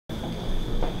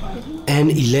An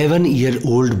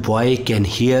 11-year-old boy can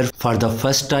hear for the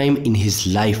first time in his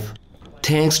life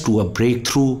thanks to a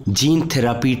breakthrough gene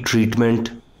therapy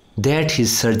treatment that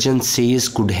his surgeon says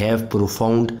could have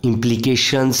profound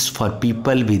implications for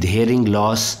people with hearing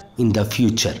loss in the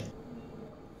future.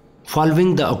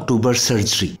 Following the October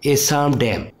surgery, Aissam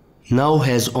Dam now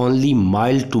has only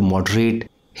mild to moderate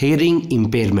hearing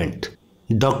impairment.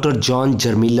 Dr. John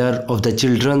Germiller of the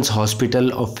Children's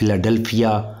Hospital of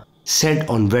Philadelphia said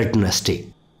on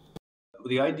Wednesday.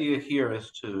 The idea here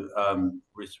is to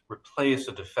replace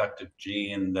a defective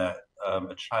gene that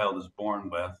a child is born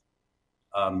with,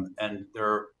 and there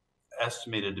are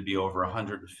estimated to be over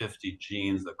 150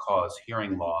 genes that cause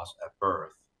hearing loss at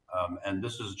birth. And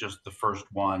this is just the first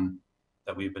one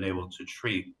that we've been able to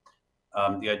treat.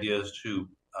 The idea is to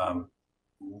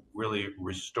really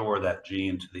restore that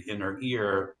gene to the inner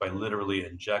ear by literally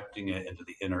injecting it into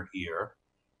the inner ear.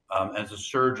 And it's a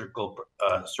surgical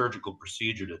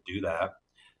procedure to do that.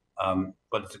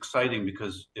 But it's exciting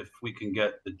because if we can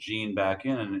get the gene back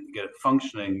in and get it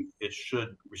functioning, it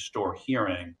should restore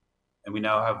hearing. And we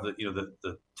now have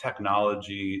the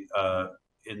technology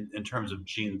in terms of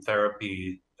gene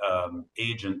therapy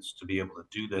agents to be able to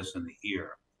do this in the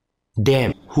ear.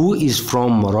 Dam, who is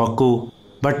from Morocco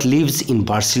but lives in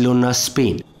Barcelona,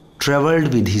 Spain,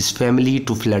 traveled with his family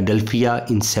to Philadelphia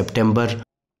in September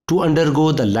to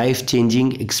undergo the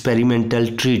life-changing experimental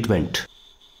treatment.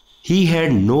 He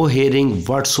had no hearing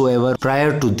whatsoever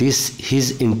prior to this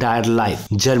his entire life,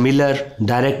 Germiller,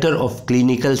 director of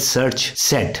clinical search,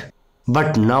 said.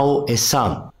 But now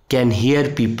Aissam can hear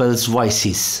people's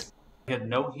voices. He had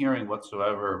no hearing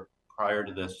whatsoever prior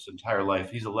to this his entire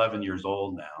life. He's 11 years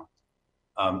old now,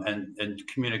 and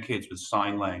communicates with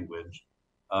sign language.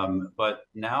 But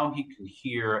now he can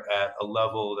hear at a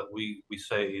level that we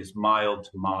say is mild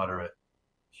to moderate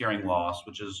hearing loss,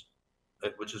 which is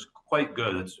quite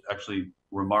good. It's actually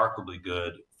remarkably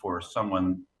good for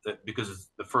someone because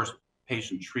it's the first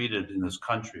patient treated in this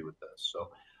country with this. So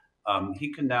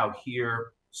he can now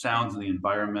hear sounds in the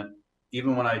environment.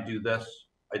 Even when I do this,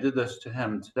 I did this to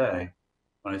him today.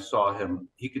 When I saw him,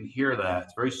 he can hear that.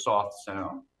 It's very soft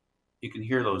sound. He can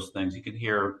hear those things. He can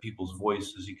hear people's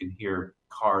voices. He can hear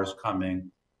cars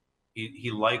coming.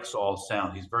 He likes all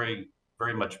sound. He's very,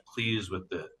 very much pleased with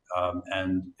it,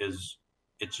 and it's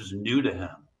just new to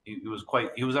him. He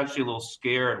was actually a little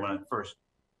scared when I first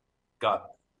got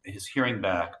his hearing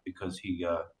back because he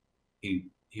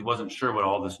wasn't sure what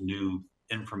all this new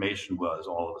information was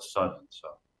all of a sudden. So,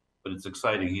 but it's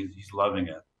exciting. He's loving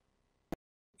it.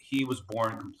 He was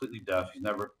born completely deaf. He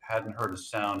hadn't heard a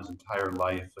sound his entire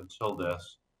life until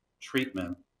this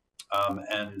treatment,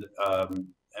 and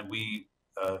we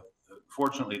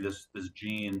fortunately this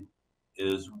gene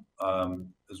is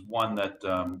one that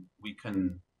we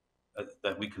can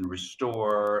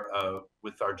restore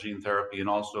with our gene therapy, and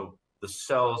also the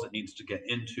cells it needs to get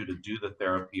into to do the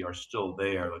therapy are still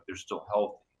there, like they're still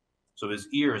healthy. So his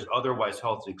ear is otherwise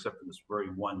healthy except for this very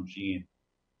one gene,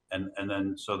 and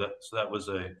then so that was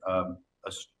a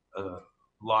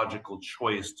logical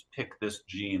choice to pick this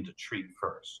gene to treat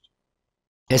first.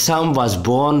 Aissam was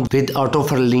born with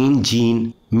Otolaryngology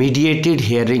gene mediated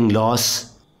hearing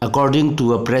loss, according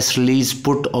to a press release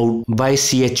put out by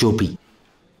CHOP.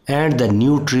 And the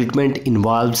new treatment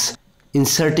involves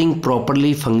inserting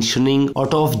properly functioning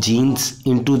OTOF genes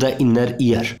into the inner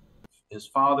ear. His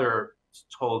father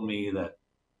told me that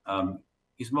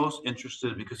he's most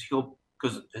interested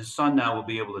because his son now will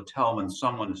be able to tell when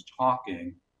someone is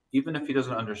talking, even if he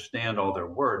doesn't understand all their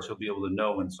words, he'll be able to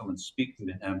know when someone's speaking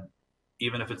to him,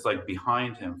 even if it's like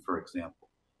behind him, for example.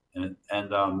 And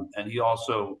he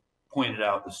also pointed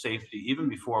out the safety, even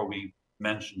before we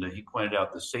mentioned it, he pointed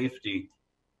out the safety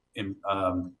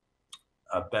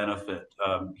benefit.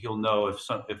 He'll know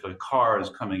if a car is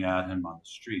coming at him on the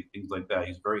street, things like that.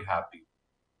 He's very happy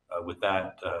with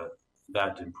that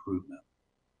improvement.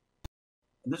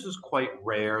 And this is quite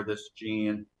rare, this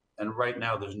gene, and right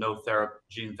now there's no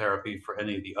gene therapy for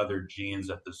any of the other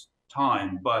genes at this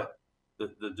time, but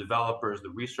the developers, the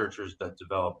researchers that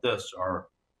developed this are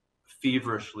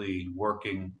feverishly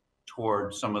working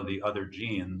toward some of the other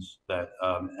genes that,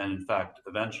 and in fact,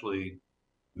 eventually,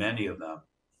 many of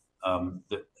them,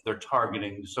 they're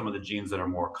targeting some of the genes that are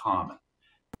more common.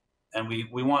 And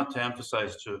we want to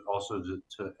emphasize to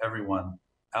everyone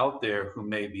out there who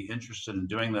may be interested in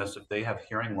doing this, if they have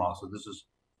hearing loss, so this is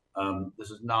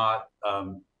not,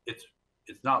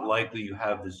 it's not likely you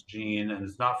have this gene, and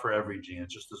it's not for every gene.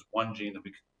 It's just this one gene that we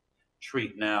can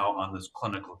treat now on this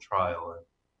clinical trial.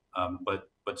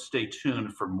 But stay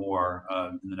tuned for more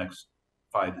in the next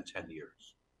 5 to 10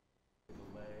 years.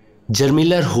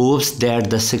 Germiller hopes that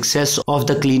the success of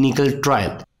the clinical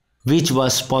trial, which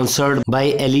was sponsored by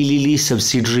Eli Lilly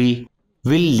subsidiary,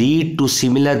 will lead to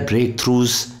similar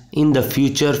breakthroughs in the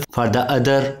future for the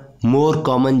other, more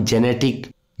common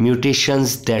genetic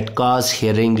mutations that cause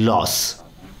hearing loss.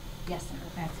 Yes,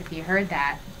 that's if you heard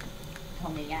that,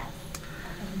 tell me yes.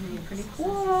 Pretty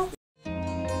cool.